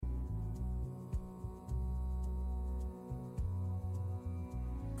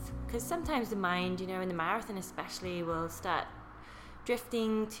because sometimes the mind, in the marathon especially, will start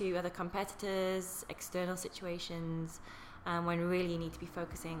drifting to other competitors, external situations, when really you need to be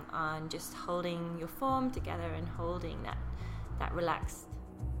focusing on just holding your form together and holding that relaxed.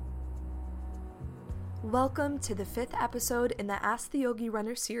 Welcome to the 5th episode in the Ask the Yogi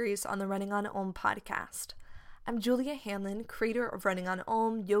Runner series on the Running on Om podcast. I'm Julia Hanlon, creator of Running on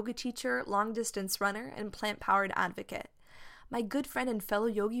Om, yoga teacher, long-distance runner, and plant-powered advocate. My good friend and fellow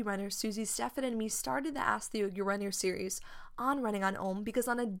yogi runner Susie Stefan and me started the Ask the Yogi Runner series on Running on Om because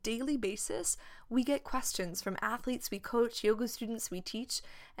on a daily basis, we get questions from athletes we coach, yoga students we teach,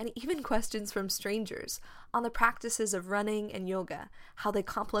 and even questions from strangers on the practices of running and yoga, how they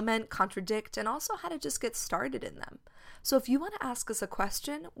complement, contradict, and also how to just get started in them. So if you want to ask us a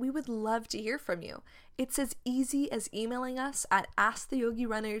question, we would love to hear from you. It's as easy as emailing us at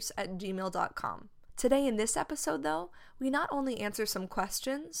asktheyogirunners@gmail.com. Today in this episode, though, we not only answer some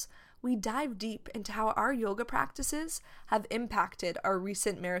questions, we dive deep into how our yoga practices have impacted our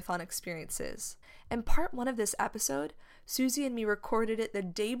recent marathon experiences. In part 1 of this episode, Susie and me recorded it the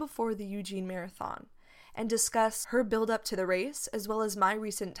day before the Eugene Marathon and discussed her build up to the race as well as my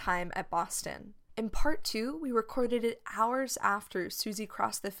recent time at Boston. In part 2, we recorded it hours after Susie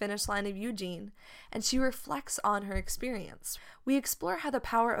crossed the finish line of Eugene, and she reflects on her experience. We explore how the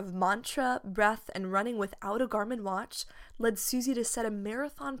power of mantra, breath, and running without a Garmin watch led Susie to set a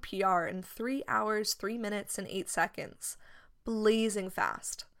marathon PR in 3 hours, 3 minutes, and 8 seconds. Blazing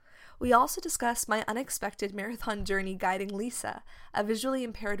fast. We also discuss my unexpected marathon journey guiding Lisa, a visually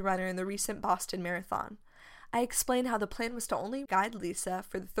impaired runner in the recent Boston Marathon. I explained how the plan was to only guide Lisa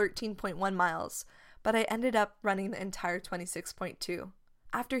for the 13.1 miles, but I ended up running the entire 26.2.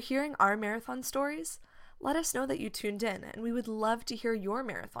 After hearing our marathon stories, let us know that you tuned in, and we would love to hear your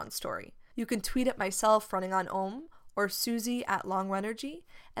marathon story. You can tweet at myself, Running on Om, or Susie at LongRunnergy,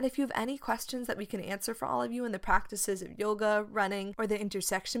 and if you have any questions that we can answer for all of you in the practices of yoga, running, or the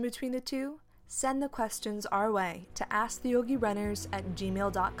intersection between the two, send the questions our way to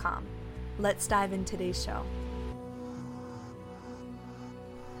asktheyogirunners@gmail.com. Let's dive into today's show.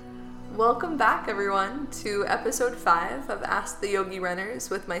 Welcome back, everyone, to episode 5 of Ask the Yogi Runners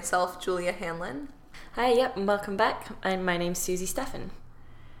with myself, Julia Hanlon. Hi, and welcome back. And my name's Susie Stefan.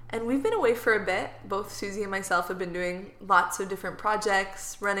 And we've been away for a bit. Both Susie and myself have been doing lots of different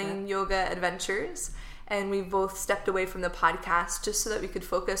projects, running, yoga, adventures, and we've both stepped away from the podcast just so that we could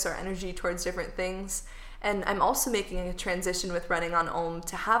focus our energy towards different things. And I'm also making a transition with Running on Om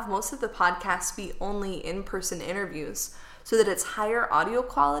to have most of the podcasts be only in-person interviews so that it's higher audio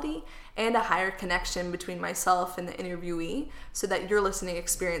quality and a higher connection between myself and the interviewee so that your listening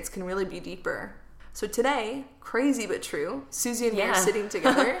experience can really be deeper. So today, crazy but true, Susie and me are sitting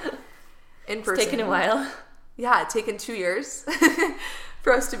together in person. It's taken a while. Yeah, it's taken 2 years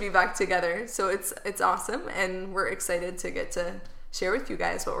for us to be back together. So it's awesome, and we're excited to get to share with you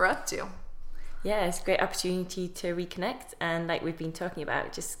guys what we're up to. Yeah, it's a great opportunity to reconnect, and like we've been talking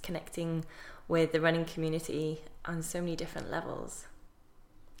about, just connecting with the running community on so many different levels.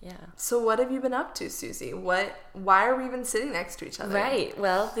 Yeah. So what have you been up to, Susie? Why are we even sitting next to each other? Right.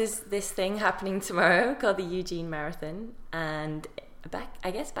 Well, there's this thing happening tomorrow called the Eugene Marathon, and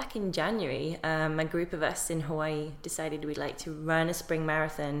back in January, a group of us in Hawaii decided we'd like to run a spring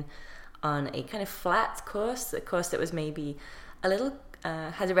marathon on a kind of flat course, a course that was maybe a little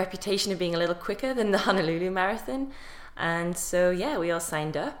had a reputation of being a little quicker than the Honolulu Marathon. And so, we all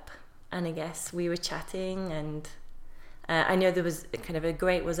signed up, and I guess we were chatting, and I know there was kind of a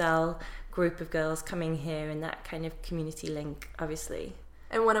Great Wazal group of girls coming here, and that kind of community link, obviously.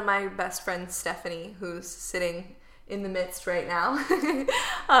 And one of my best friends, Stephanie, who's sitting in the midst right now,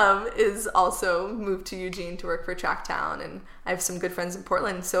 is also moved to Eugene to work for Tracktown, and I have some good friends in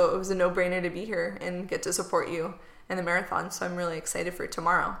Portland, so it was a no-brainer to be here and get to support you in the marathon. So I'm really excited for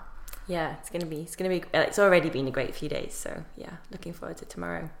tomorrow. Yeah, it's already been a great few days, so looking forward to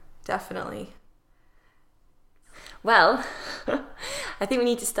tomorrow. Definitely. Well, I think we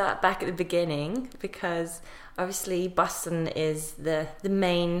need to start back at the beginning, because obviously Boston is the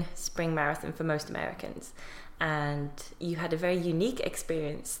main spring marathon for most Americans, and you had a very unique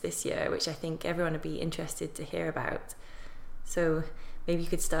experience this year, which I think everyone would be interested to hear about. So maybe you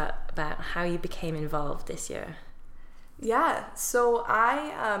could start about how you became involved this year. Yeah, so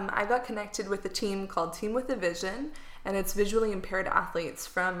I got connected with a team called Team with a Vision, and it's visually impaired athletes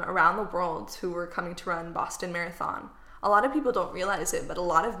from around the world who were coming to run Boston Marathon. a lot of people don't realize it, but a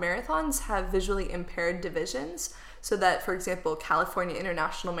lot of marathons have visually impaired divisions. So that, for example, California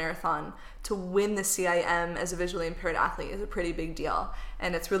International Marathon, to win the CIM as a visually impaired athlete is a pretty big deal.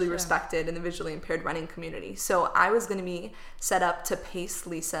 And it's really respected in the visually impaired running community. So I was going to be set up to pace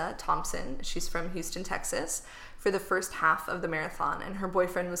Lisa Thompson. She's from Houston, Texas, for the first half of the marathon. And her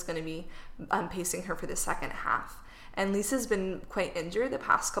boyfriend was going to be pacing her for the second half. And Lisa's been quite injured the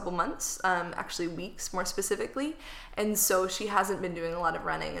past couple months, actually weeks more specifically. And so she hasn't been doing a lot of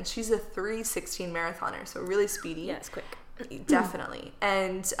running. And she's a 3:16 marathoner, so really speedy. Yeah, it's quick. Definitely.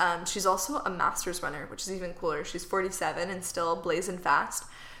 And she's also a masters runner, which is even cooler. She's 47 and still blazing fast.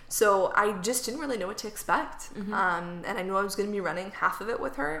 So I just didn't really know what to expect. And I knew I was going to be running half of it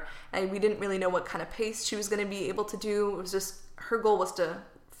with her. And we didn't really know what kind of pace she was going to be able to do. It was just, her goal was to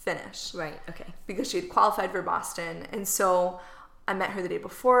finish. Right, okay. Because she had qualified for Boston. And so I met her the day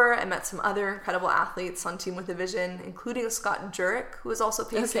before. I met some other incredible athletes on Team with a Vision, including Scott Jurek, who was also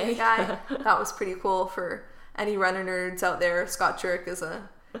pacing a guy. That was pretty cool for any runner nerds out there. Scott Jurek is a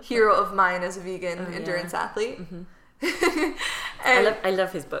hero of mine as a vegan endurance athlete. I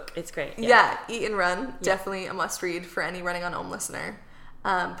love his book. It's great. Yeah, Eat and Run. Definitely a must read for any Running on Om listener.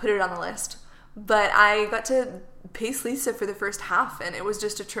 Put it on the list. But I got to pace Lisa for the first half, and it was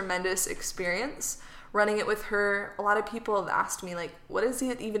just a tremendous experience running it with her. A lot of people have asked me, like, what does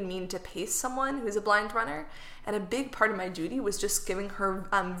it even mean to pace someone who's a blind runner? And a big part of my duty was just giving her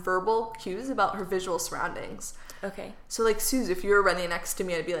verbal cues about her visual surroundings. Okay. So, like, Suze, if you were running next to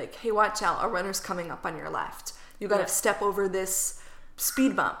me, I'd be like, hey, watch out, a runner's coming up on your left. You got to step over this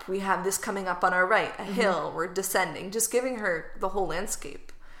speed bump. We have this coming up on our right, a hill, we're descending. Just giving her the whole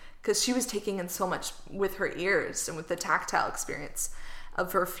landscape. Because she was taking in so much with her ears and with the tactile experience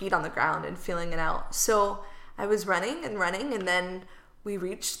of her feet on the ground and feeling it out. So I was running, and then we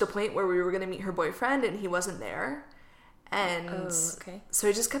reached the point where we were going to meet her boyfriend, and he wasn't there. And so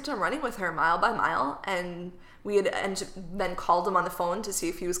I just kept on running with her mile by mile, and we had then called him on the phone to see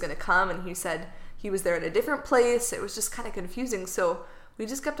if he was going to come, and he said he was there at a different place. It was just kind of confusing. So we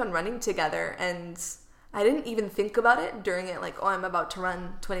just kept on running together, and I didn't even think about it during it, like, oh, I'm about to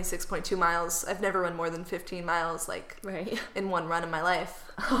run 26.2 miles. I've never run more than 15 miles, like, in one run in my life.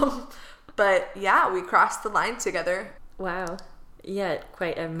 But, yeah, we crossed the line together. Wow. Yeah,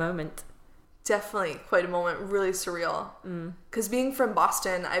 quite a moment. Definitely quite a moment. Really surreal. Because being from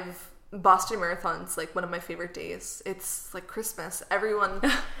Boston, Boston Marathon's, like, one of my favorite days. It's like Christmas. Everyone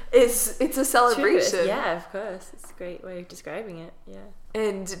it's a celebration. True. Yeah, of course. It's a great way of describing it. Yeah.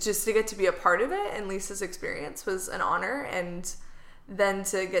 And just to get to be a part of it and Lisa's experience was an honor. And then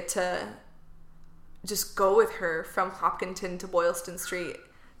to get to just go with her from Hopkinton to Boylston Street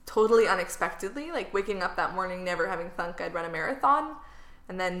totally unexpectedly, like waking up that morning never having thunk I'd run a marathon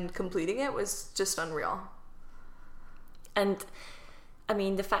and then completing it was just unreal. And I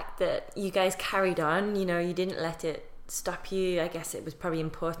mean, the fact that you guys carried on, you know, you didn't let it stop you. I guess it was probably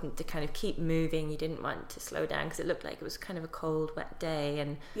important to kind of keep moving. You didn't want to slow down because it looked like it was kind of a cold, wet day,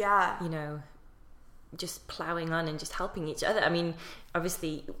 and you know, just plowing on and just helping each other. I mean,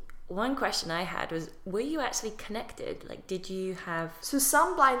 obviously, one question I had was, were you actually connected? Like, did you have... So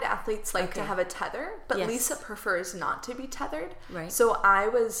some blind athletes like to have a tether, but Lisa prefers not to be tethered. Right. So I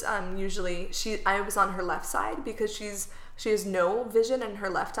was I was on her left side because she has no vision in her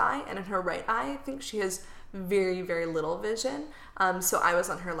left eye, and in her right eye, I think she has very, very little vision. So I was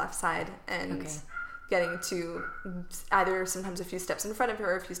on her left side and getting to either sometimes a few steps in front of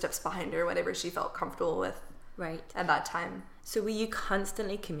her, a few steps behind her, whatever she felt comfortable with at that time. So were you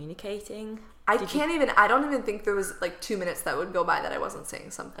constantly communicating? I don't even think there was like 2 minutes that would go by that I wasn't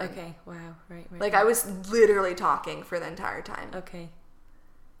saying something. Okay, wow, right. Like I was literally talking for the entire time. Okay.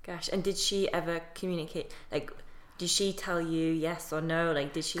 Gosh, and did she ever communicate, like... Did she tell you yes or no?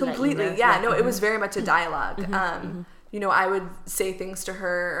 Like, did she completely? Let you know? Yeah, no, it was very much a dialogue. You know, I would say things to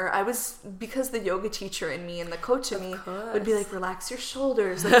her, or because the yoga teacher in me and the coach in me would be like, relax your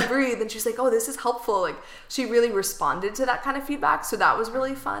shoulders, like breathe. And she's like, oh, this is helpful. Like, she really responded to that kind of feedback. So that was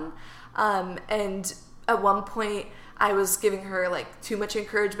really fun. And at one point, I was giving her like too much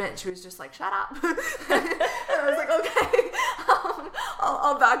encouragement. She was just like, shut up. And I was like, okay,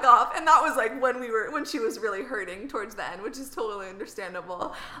 I'll back off. And that was like when she was really hurting towards the end, which is totally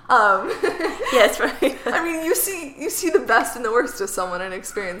understandable. Yes, right. I mean, you see the best and the worst of someone in an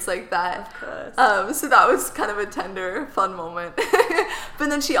experience like that. Of course. So that was kind of a tender, fun moment. But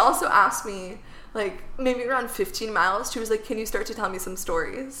then she also asked me, like, maybe around 15 miles, she was like, can you start to tell me some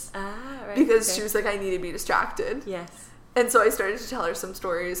stories? Right. Because she was like, I need to be distracted. Yes. And so I started to tell her some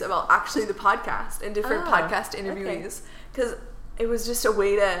stories about actually the podcast and different podcast interviewees. Because it was just a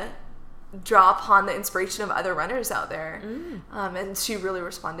way to draw upon the inspiration of other runners out there. And she really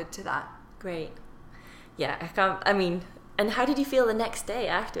responded to that. Great. Yeah, and how did you feel the next day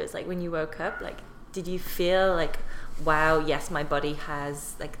afterwards? Like when you woke up, like, did you feel like, wow, yes, my body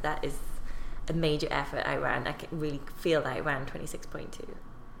has, like, that is a major effort I ran. I can really feel that I ran 26.2.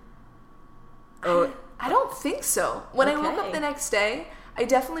 Oh, I don't think so. When I woke up the next day, I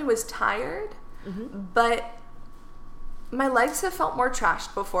definitely was tired, but my legs have felt more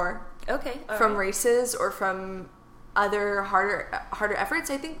trashed before. Okay. From races or from other harder efforts,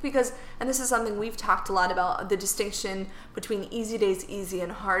 I think, because, and this is something we've talked a lot about, the distinction between easy days easy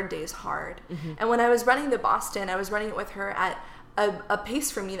and hard days hard. And when I was running the Boston, I was running it with her at a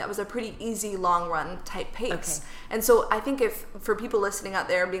pace for me that was a pretty easy long run type pace. And so I think if for people listening out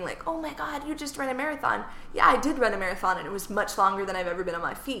there being like, oh my god, you just ran a marathon. Yeah, I did run a marathon, and it was much longer than I've ever been on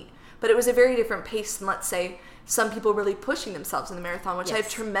my feet, but it was a very different pace than, let's say, some people really pushing themselves in the marathon, which I have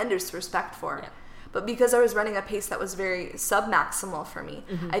tremendous respect for. But because I was running a pace that was very sub-maximal for me,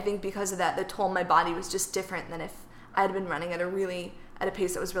 I think because of that, the toll on my body was just different than if I had been running at a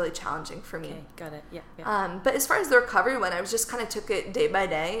pace that was really challenging for me. Okay, got it. Yeah. But as far as the recovery went, I was just kind of took it day by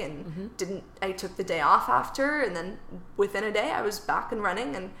day and I took the day off after, and then within a day I was back and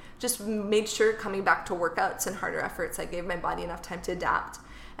running, and just made sure coming back to workouts and harder efforts, I gave my body enough time to adapt.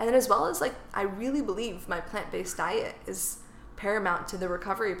 And then as well as, like, I really believe my plant-based diet is paramount to the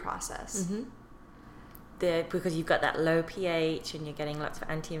recovery process. Because you've got that low pH and you're getting lots of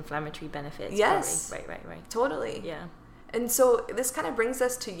anti-inflammatory benefits. Yes. Probably. Right. Totally. Yeah. And so this kind of brings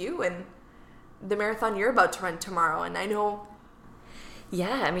us to you and the marathon you're about to run tomorrow. And I know...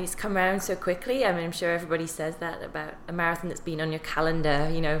 Yeah, I mean, it's come around so quickly. I mean, I'm sure everybody says that about a marathon that's been on your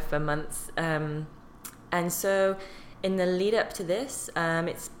calendar, for months. And so in the lead up to this,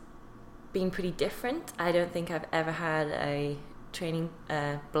 it's been pretty different. I don't think I've ever had a training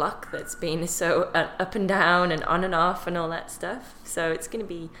block that's been so up and down and on and off and all that stuff. So it's going to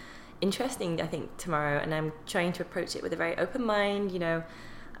be interesting, I think, tomorrow. And I'm trying to approach it with a very open mind.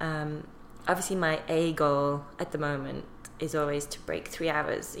 Obviously my A goal at the moment is always to break 3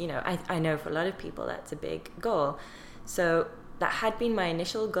 hours. I know for a lot of people that's a big goal. So that had been my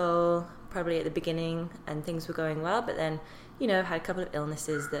initial goal probably at the beginning, and things were going well, but then I've had a couple of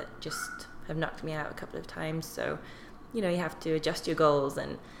illnesses that just have knocked me out a couple of times. So you have to adjust your goals,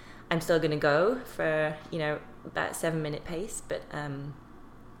 and I'm still going to go for about 7-minute pace, but and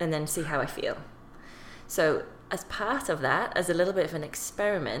then see how I feel. So as part of that, as a little bit of an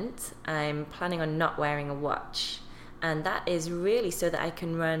experiment, I'm planning on not wearing a watch, and that is really so that I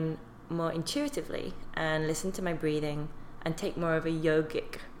can run more intuitively and listen to my breathing and take more of a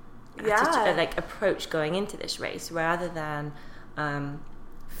yogic approach going into this race, rather than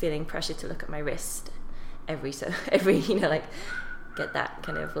feeling pressure to look at my wrist every get that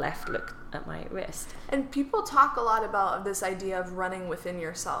kind of left look at my wrist. And people talk a lot about this idea of running within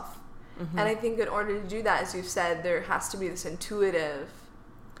yourself. And I think in order to do that, as you've said, there has to be this intuitive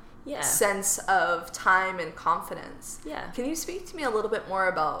sense of time and confidence. Can you speak to me a little bit more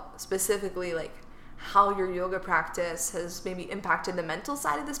about specifically like how your yoga practice has maybe impacted the mental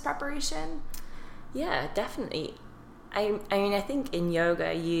side of this preparation? Yeah, definitely. I mean, I think in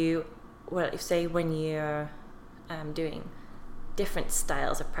yoga when you're doing different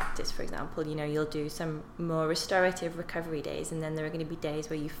styles of practice, for example, you'll do some more restorative recovery days, and then there are going to be days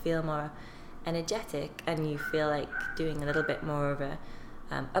where you feel more energetic and you feel like doing a little bit more of a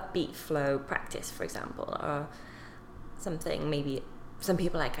upbeat flow practice, for example, or something, maybe some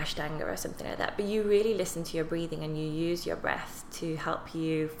people like Ashtanga or something like that. But you really listen to your breathing and you use your breath to help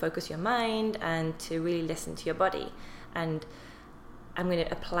you focus your mind and to really listen to your body. And I'm going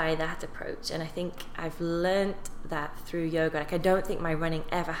to apply that approach, and I think I've learned that through yoga. Like, I don't think my running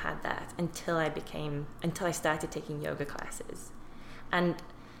ever had that until I started taking yoga classes. And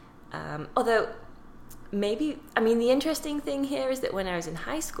although maybe, the interesting thing here is that when I was in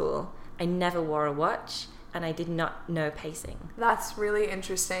high school, I never wore a watch and I did not know pacing. That's really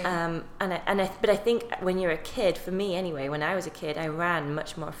interesting. But I think when you're a kid, for me anyway, when I was a kid, I ran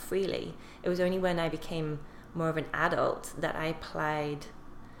much more freely. It was only when I became more of an adult that I applied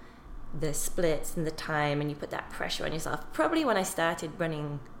the splits and the time, and you put that pressure on yourself. Probably when I started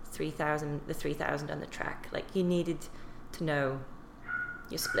running 3,000 on the track, like, you needed to know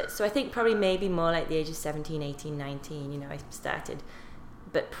your splits. So I think probably maybe more like the age of 17, 18, 19, I started.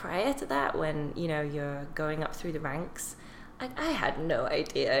 But prior to that, when, you're going up through the ranks, I had no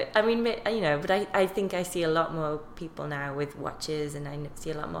idea. But I think I see a lot more people now with watches, and I see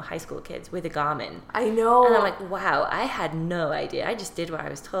a lot more high school kids with a Garmin. I know. And I'm like, wow, I had no idea. I just did what I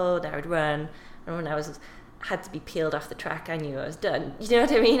was told. I would run. And when I was had to be peeled off the track, I knew I was done. You know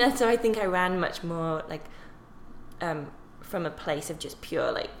what I mean? And so I think I ran much more like from a place of just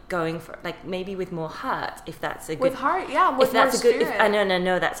pure like going for like maybe with more heart, if that's a good with heart, yeah, with if that's more a good. spirit. I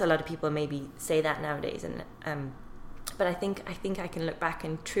know that's a lot of people maybe say that nowadays, and but I think I can look back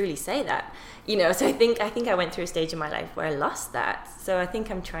and truly say that, you know. So I think I went through a stage in my life where I lost that. So I think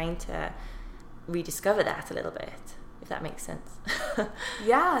I'm trying to rediscover that a little bit, if that makes sense.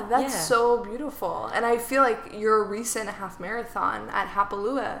 Yeah, that's so beautiful. And I feel like your recent half marathon at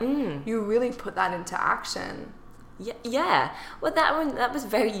Hapalua, you really put that into action. Yeah. Well, that was a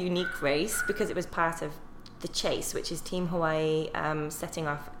very unique race because it was part of the Chase, which is Team Hawaii setting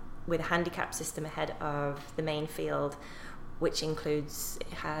off with a handicap system ahead of the main field, which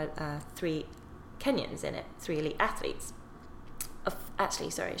it had 3 Kenyans in it, 3 elite athletes.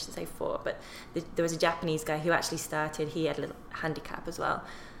 Actually, sorry, I should say 4, but there was a Japanese guy who actually started. He had a little handicap as well.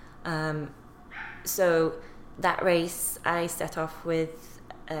 So that race, I set off with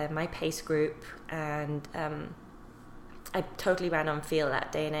my pace group, and I totally ran on feel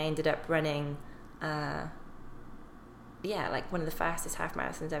that day, and I ended up running like one of the fastest half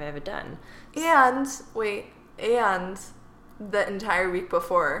marathons I've ever done. And the entire week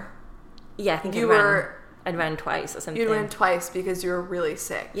before, I think I'd ran twice or something. You ran twice because you were really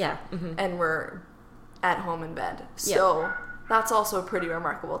sick. Yeah. And were at home in bed. So that's also pretty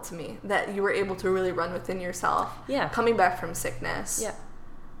remarkable to me that you were able to really run within yourself. Yeah. Coming back from sickness. Yeah.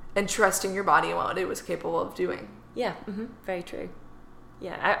 And trusting your body and what it was capable of doing. Yeah. Very true.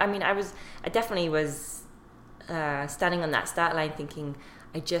 Yeah. I definitely was standing on that start line thinking,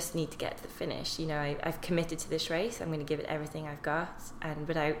 I just need to get to the finish. You know, I've committed to this race. I'm going to give it everything I've got.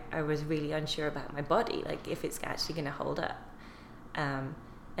 But I was really unsure about my body, like if it's actually going to hold up.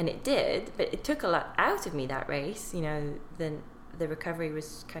 And it did, but it took a lot out of me, that race. You know, the recovery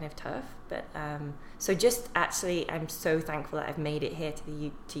was kind of tough. But so just actually, I'm so thankful that I've made it here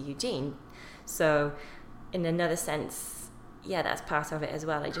to Eugene. So in another sense, that's part of it as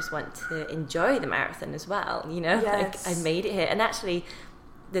well. I just want to enjoy the marathon as well. You know, like I made it here. And actually,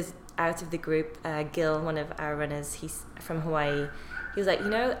 there's out of the group, Gil, one of our runners, he's from Hawaii. He was like, you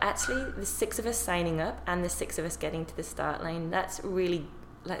know, actually the 6 of us signing up and the 6 of us getting to the start line, that's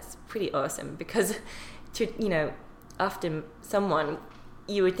pretty awesome, because often someone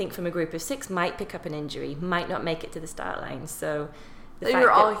you would think from a group of 6 might pick up an injury, might not make it to the start line. So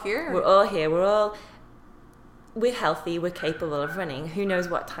you're all here. We're all here. We're healthy, we're capable of running. Who knows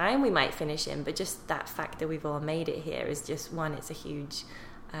what time we might finish in, but just that fact that we've all made it here is just it's a huge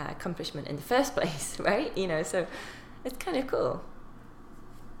accomplishment in the first place, right? You know, so it's kind of cool.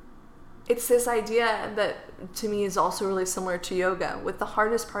 It's this idea that to me is also really similar to yoga, with the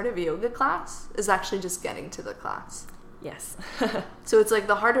hardest part of a yoga class is actually just getting to the class. Yes. So it's like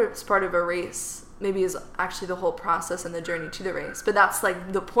the hardest part of a race maybe is actually the whole process and the journey to the race, but that's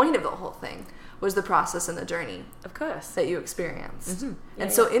like the point of the whole thing was the process and the journey, of course, that you experienced.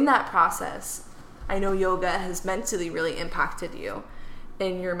 So in that process, I know yoga has mentally really impacted you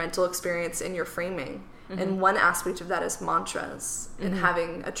in your mental experience, in your framing. And one aspect of that is mantras and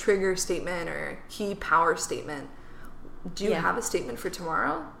having a trigger statement or a key power statement. Do you have a statement for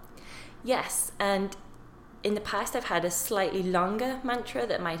tomorrow? Yes, and in the past I've had a slightly longer mantra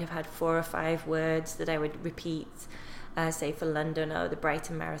that might have had 4 or 5 words that I would repeat, say for London or the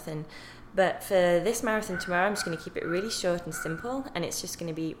Brighton Marathon. But for this marathon tomorrow, I'm just going to keep it really short and simple, and it's just going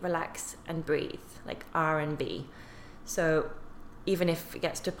to be relax and breathe, like R&B. So even if it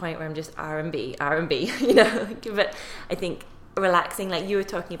gets to a point where I'm just R&B, you know, but I think relaxing, like you were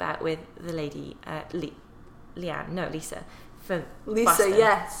talking about with the lady, Lisa. For Lisa, Boston.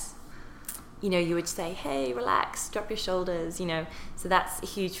 Yes. You know, you would say, hey, relax, drop your shoulders, you know. So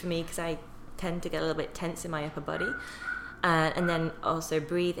that's huge for me because I tend to get a little bit tense in my upper body. And then also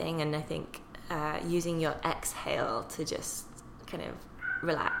breathing, and I think using your exhale to just kind of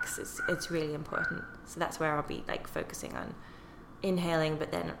relax, it's really important. So that's where I'll be like focusing on inhaling,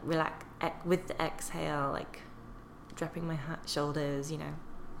 but then relax with the exhale, like dropping my shoulders, you know,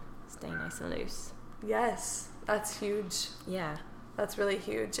 staying nice and loose. Yes, that's huge. Yeah. That's really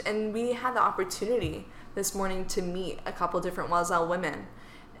huge. And we had the opportunity this morning to meet a couple different Wazelle women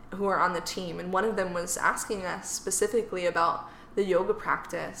who are on the team, and one of them was asking us specifically about the yoga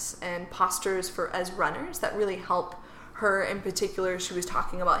practice and postures as runners that really help her. In particular, she was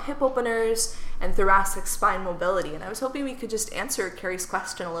talking about hip openers and thoracic spine mobility, and I was hoping we could just answer Carrie's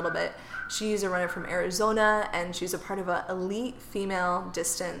question a little bit. She's a runner from Arizona, and she's a part of an elite female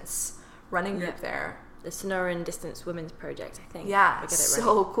distance running group there. The Sonoran Distance Women's Project, I think. Yeah, I get it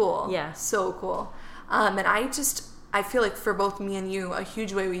so right. Cool. Yeah. So cool. And I just I feel like for both me and you, a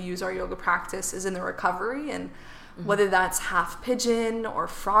huge way we use our yoga practice is in the recovery, and whether that's half pigeon or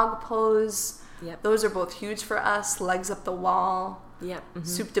frog pose, those are both huge for us. Legs up the wall,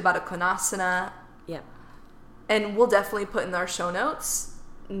 Supta Baddha Konasana. And we'll definitely put in our show notes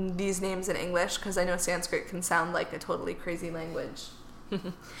these names in English, because I know Sanskrit can sound like a totally crazy language.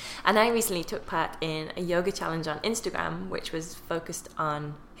 And I recently took part in a yoga challenge on Instagram, which was focused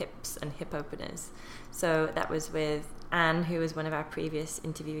on hips and hip openers. So that was with Anne, who was one of our previous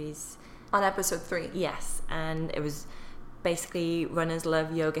interviewees. On episode 3. Yes, and it was basically runners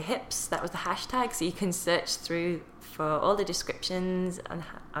love yoga hips. That was the hashtag, so you can search through for all the descriptions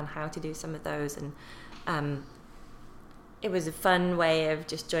on how to do some of those. And it was a fun way of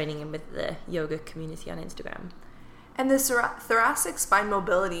just joining in with the yoga community on Instagram. And the thoracic spine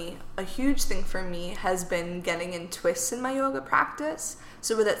mobility, a huge thing for me has been getting in twists in my yoga practice.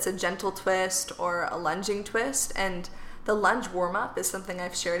 So whether it's a gentle twist or a lunging twist, and the lunge warm-up is something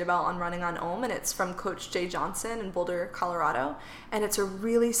I've shared about on Running on Om, and it's from Coach Jay Johnson in Boulder, Colorado. And it's a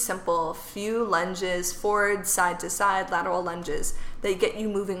really simple few lunges, forward, side to side, lateral lunges that get you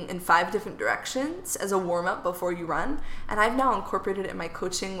moving in 5 different directions as a warm-up before you run. And I've now incorporated it in my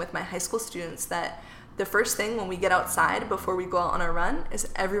coaching with my high school students that the first thing when we get outside before we go out on our run is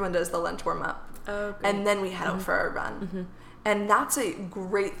everyone does the lunge warm-up. Oh, and then we head out for our run. And that's a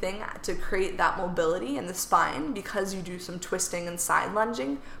great thing to create that mobility in the spine, because you do some twisting and side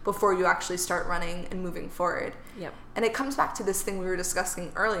lunging before you actually start running and moving forward. And it comes back to this thing we were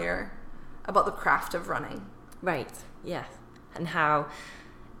discussing earlier about the craft of running. Right, yes. And how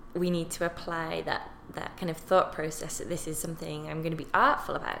we need to apply that kind of thought process that this is something I'm going to be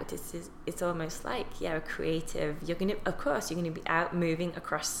artful about. It's almost like, a creative. You're going to be out moving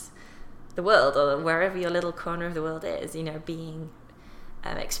across the world, or wherever your little corner of the world is, being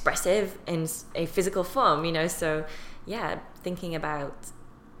expressive in a physical form, so thinking about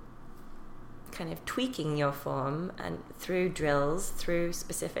kind of tweaking your form and through drills, through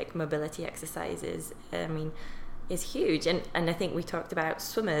specific mobility exercises, is huge. And I think we talked about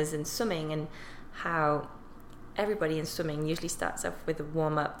swimmers and swimming, and how everybody in swimming usually starts off with a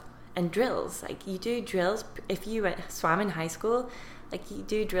warm-up and drills. Like, you do drills if you swam in high school, like, you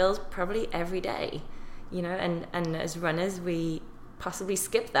do drills probably every day, and as runners we possibly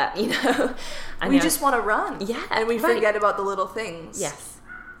skip that, We just want to run. And we forget about the little things.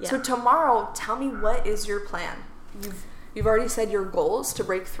 So tomorrow, tell me, what is your plan? You've already said your goals to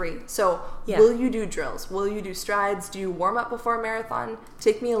break 3. So will you do drills? Will you do strides? Do you warm up before a marathon?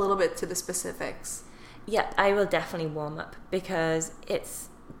 Take me a little bit to the specifics. Yeah, I will definitely warm up, because it's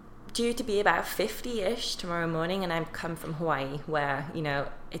due to be about 50-ish tomorrow morning, and I've come from Hawaii where,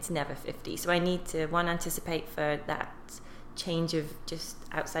 it's never 50. So I need to, anticipate for that change of just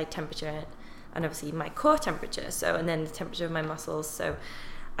outside temperature and obviously my core temperature, and then the temperature of my muscles. So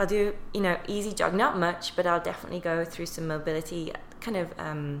I'll do, easy jog, not much, but I'll definitely go through some mobility, kind of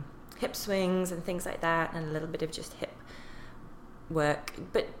hip swings and things like that, and a little bit of just hip work,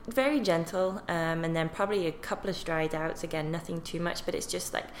 but very gentle, and then probably a couple of stride outs, again, nothing too much, but it's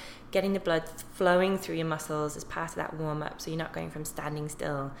just like getting the blood flowing through your muscles as part of that warm-up, so you're not going from standing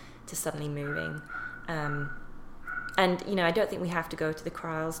still to suddenly moving. And I don't think we have to go to the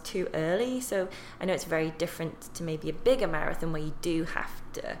crawls too early, so I know it's very different to maybe a bigger marathon where you do have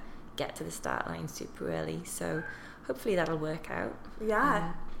to get to the start line super early, so hopefully that'll work out.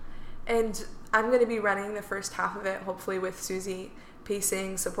 And I'm going to be running the first half of it, hopefully with Susie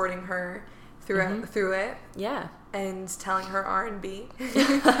pacing, supporting her through it. And telling her R&B.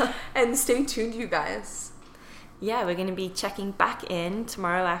 And stay tuned, you guys. We're going to be checking back in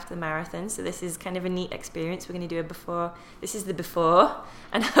tomorrow after the marathon. So this is kind of a neat experience. We're going to do a before. This is the before.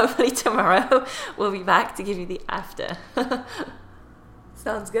 And hopefully tomorrow we'll be back to give you the after.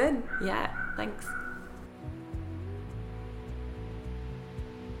 Sounds good. Thanks.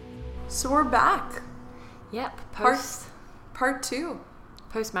 So we're back. Part 2.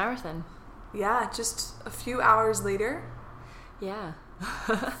 Post-marathon. Just a few hours later.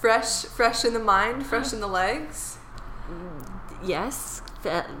 fresh in the mind, fresh in the legs. Yes,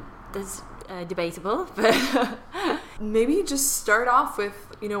 that's debatable, but maybe just start off with,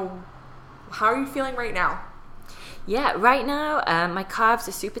 how are you feeling right now? Right now, my calves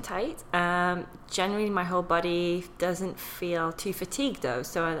are super tight. Generally, my whole body doesn't feel too fatigued, though,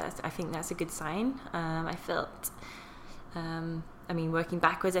 so I think that's a good sign. I felt, working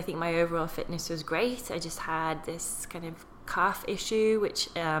backwards, I think my overall fitness was great. I just had this kind of calf issue, which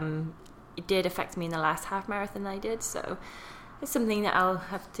it did affect me in the last half marathon that I did, so it's something that I'll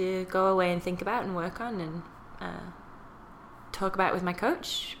have to go away and think about and work on and talk about with my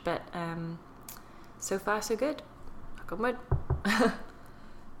coach, but so far so good. knock on wood.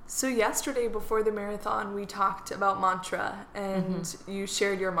 So yesterday before the marathon, we talked about mantra, and you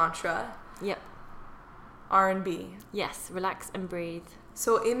shared your mantra. Yep. R&B. Yes, relax and breathe.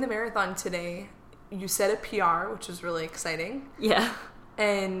 So in the marathon today, you set a PR, which was really exciting. Yeah.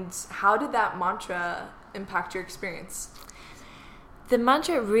 And how did that mantra impact your experience? The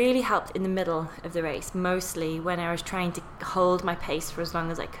mantra really helped in the middle of the race, mostly when I was trying to hold my pace for as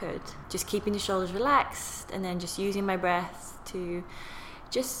long as I could. Just keeping the shoulders relaxed and then just using my breath to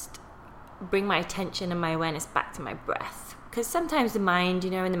just bring my attention and my awareness back to my breath. Because sometimes the mind,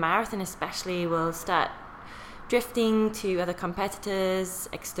 in the marathon especially, will start drifting to other competitors,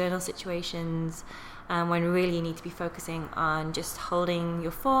 external situations, when really you need to be focusing on just holding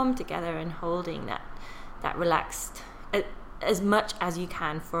your form together and holding that relaxed as much as you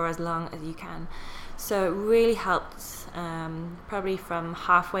can for as long as you can. So it really helped probably from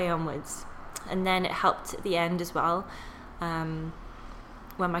halfway onwards. And then it helped at the end as well,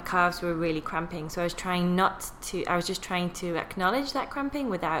 when my calves were really cramping. So I was just trying to acknowledge that cramping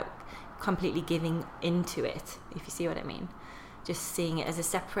without completely giving into it, if you see what I mean. Just seeing it as a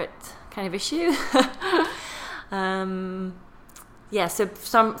separate kind of issue. So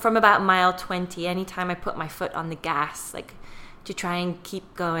from about mile 20, anytime I put my foot on the gas, like to try and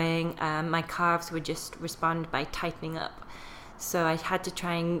keep going, my calves would just respond by tightening up. So I had to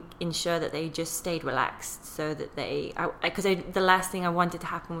try and ensure that they just stayed relaxed, so that because the last thing I wanted to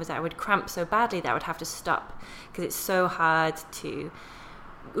happen was I would cramp so badly that I would have to stop, because it's so hard to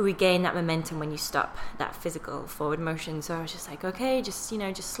regain that momentum when you stop that physical forward motion. So I was just like, okay, just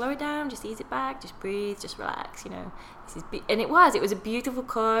slow it down, just ease it back, just breathe, just relax. And it was a beautiful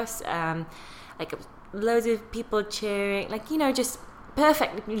course. Like loads of people cheering, just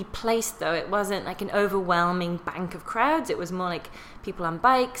perfectly placed, though. It wasn't like an overwhelming bank of crowds. It was more like people on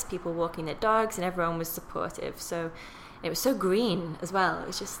bikes, people walking their dogs, and everyone was supportive. So it was so green as well. It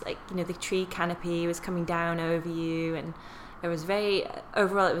was just like, the tree canopy was coming down over you, and it was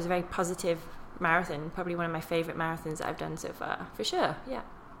overall it was a very positive marathon. Probably one of my favorite marathons that I've done so far, for sure. Yeah.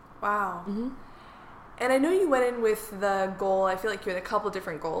 Wow. And I know you went in with the goal, I feel like you had a couple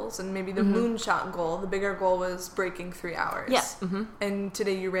different goals, and maybe the moonshot goal, the bigger goal was breaking 3 hours. Yeah. And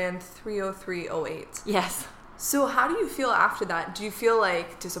today you ran 3:03:08. Yes. So how do you feel after that? Do you feel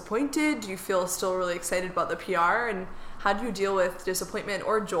like disappointed? Do you feel still really excited about the PR? And how do you deal with disappointment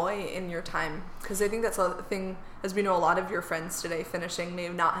or joy in your time? Because I think that's a thing, as we know, a lot of your friends today finishing may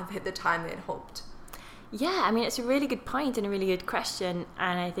not have hit the time they had hoped. Yeah, I mean, it's a really good point and a really good question.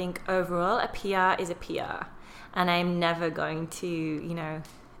 And I think overall, a PR is a PR. And I'm never going to,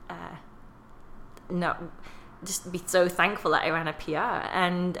 not just be so thankful that I ran a PR.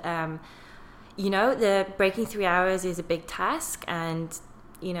 And, the breaking 3 hours is a big task. And,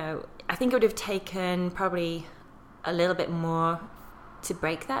 I think it would have taken probably a little bit more to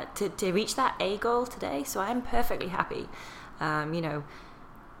break that, to reach that A goal today. So I'm perfectly happy,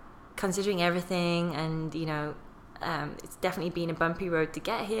 considering everything, and it's definitely been a bumpy road to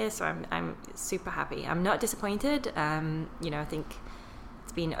get here, so I'm super happy. I'm not disappointed. I think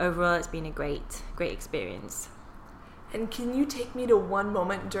it's been a great experience. And can you take me to one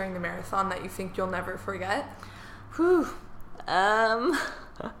moment during the marathon that you think you'll never forget? Whew.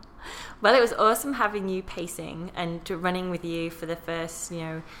 Well, it was awesome having you pacing and running with you for the first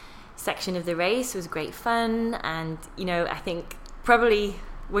section of the race. It was great fun, and I think probably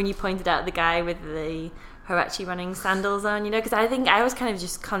when you pointed out the guy with the Huarache running sandals on, because I think I was kind of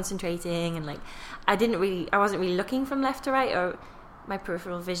just concentrating, and I wasn't really looking from left to right, or my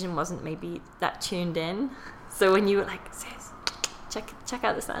peripheral vision wasn't maybe that tuned in. So when you were like, "Sis, check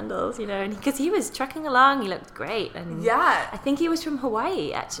out the sandals," and because he was trekking along, he looked great. And yeah, I think he was from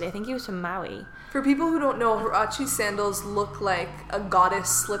Hawaii, actually. I think he was from Maui. For people who don't know, Huarache sandals look like a goddess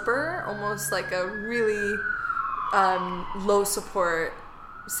slipper, almost like a really low support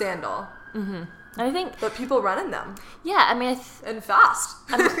sandal. And I think, but people run in them. Yeah, I mean, and fast.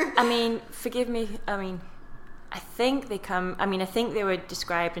 I mean, forgive me. I mean, I think they were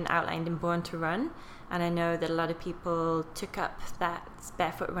described and outlined in Born to Run, and I know that a lot of people took up that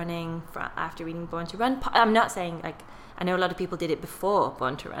barefoot running after reading Born to Run. I'm not saying I know a lot of people did it before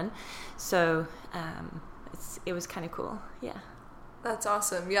Born to Run, so it was kind of cool. Yeah, that's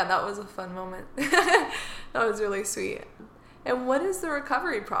awesome. Yeah, that was a fun moment. That was really sweet. And what does the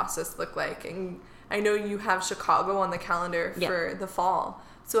recovery process look like? And I know you have Chicago on the calendar for the fall.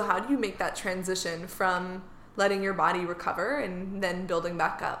 So how do you make that transition from letting your body recover and then building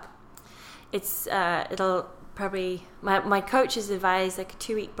back up? It'll probably, my coach has advised like a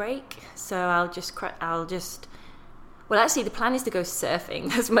 2-week break. So Well, actually, the plan is to go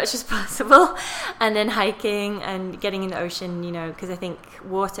surfing as much as possible, and then hiking and getting in the ocean, because I think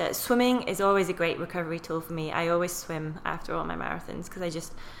swimming is always a great recovery tool for me. I always swim after all my marathons because I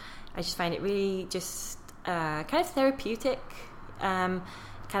just find it really just kind of therapeutic, kind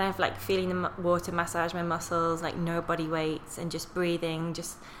of like feeling the water massage my muscles, like no body weights and just breathing.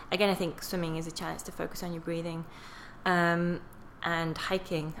 Just, again, I think swimming is a chance to focus on your breathing. And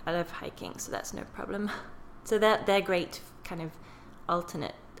hiking, I love hiking, so that's no problem. So they're great kind of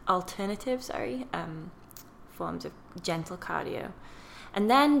alternative forms of gentle cardio.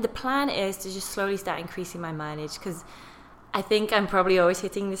 And then the plan is to just slowly start increasing my mileage, because I think I'm probably always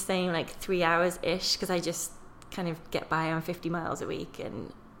hitting the same 3 hours-ish, because I just kind of get by on 50 miles a week.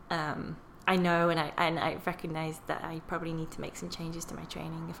 And I know and I recognize that I probably need to make some changes to my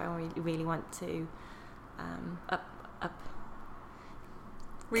training if I really want to up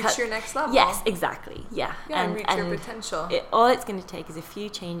reach your next level. Yes, exactly. Yeah, and reach your potential. All it's going to take is a few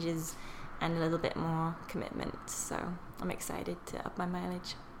changes and a little bit more commitment. So I'm excited to up my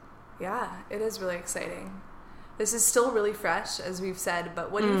mileage. Yeah, it is really exciting. This is still really fresh, as we've said,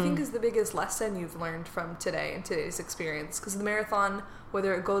 but what do you think is the biggest lesson you've learned from today and today's experience? Because the marathon,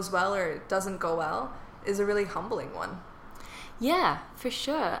 whether it goes well or it doesn't go well, is a really humbling one. Yeah, for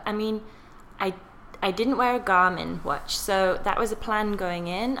sure. I mean, I didn't wear a Garmin watch, so that was a plan going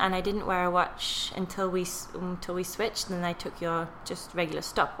in, and I didn't wear a watch until we switched, and then I took your just regular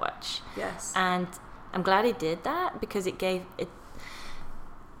stopwatch. Yes. And I'm glad I did that, because it gave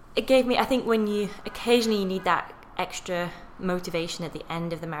me, I think when you occasionally need that extra motivation at the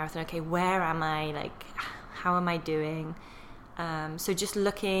end of the marathon. Okay, where am I? How am I doing? So just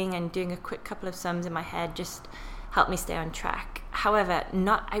looking and doing a quick couple of sums in my head just helped me stay on track. However,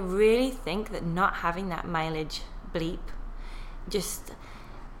 I really think that not having that mileage bleep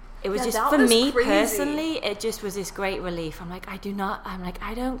it was just, for me crazy. Personally, it just was this great relief. I'm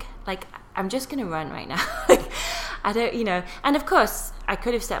just going to run right now. I don't, and of course I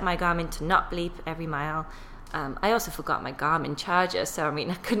could have set my Garmin to not bleep every mile. I also forgot my Garmin charger, so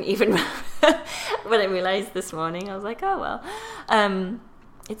I couldn't even when I realized this morning, I was like, oh well,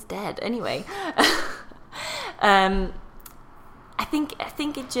 it's dead anyway. I think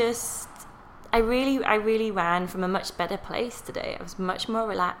it just, I really ran from a much better place today. I was much more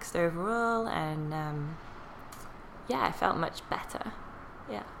relaxed overall, and I felt much better.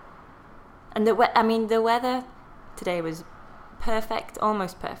 Yeah. And the weather today was perfect,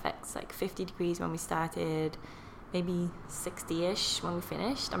 almost perfect. It's 50 degrees when we started, maybe 60-ish when we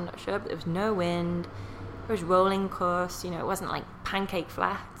finished. I'm not sure, but there was no wind. It was rolling course, it wasn't pancake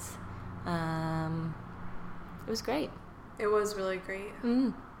flat. It was great. It was really great.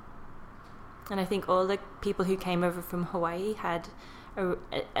 And I think all the people who came over from Hawaii had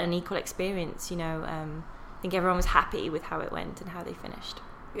an equal experience. I think everyone was happy with how it went and how they finished.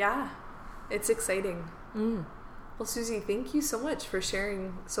 Yeah, it's exciting. Well, Susie, thank you so much for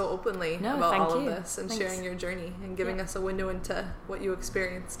sharing so openly about all of this and sharing your journey and giving us a window into what you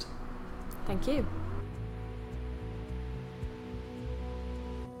experienced. Thank you.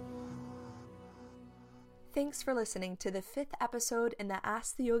 Thanks for listening to the 5th episode in the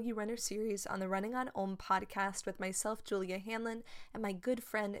Ask the Yogi Runner series on the Running on Om podcast with myself, Julia Hanlon, and my good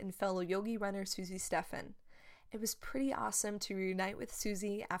friend and fellow yogi runner, Susie Steffen. It was pretty awesome to reunite with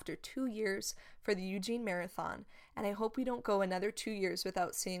Susie after 2 years for the Eugene Marathon, and I hope we don't go another 2 years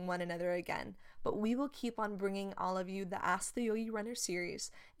without seeing one another again, but we will keep on bringing all of you the Ask the Yogi Runner series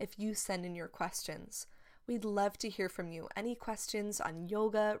if you send in your questions. We'd love to hear from you. Any questions on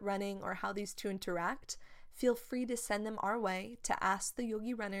yoga, running, or how these two interact? Feel free to send them our way to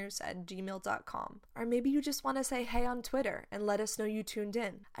asktheyogirunners@gmail.com. Or maybe you just want to say hey on Twitter and let us know you tuned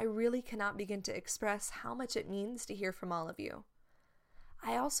in. I really cannot begin to express how much it means to hear from all of you.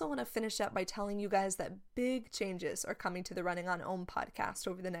 I also want to finish up by telling you guys that big changes are coming to the Running on Om podcast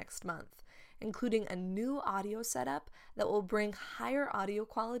over the next month, including a new audio setup that will bring higher audio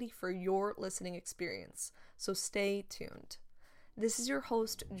quality for your listening experience. So stay tuned. This is your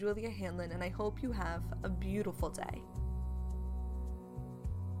host, Julia Hanlon, and I hope you have a beautiful day.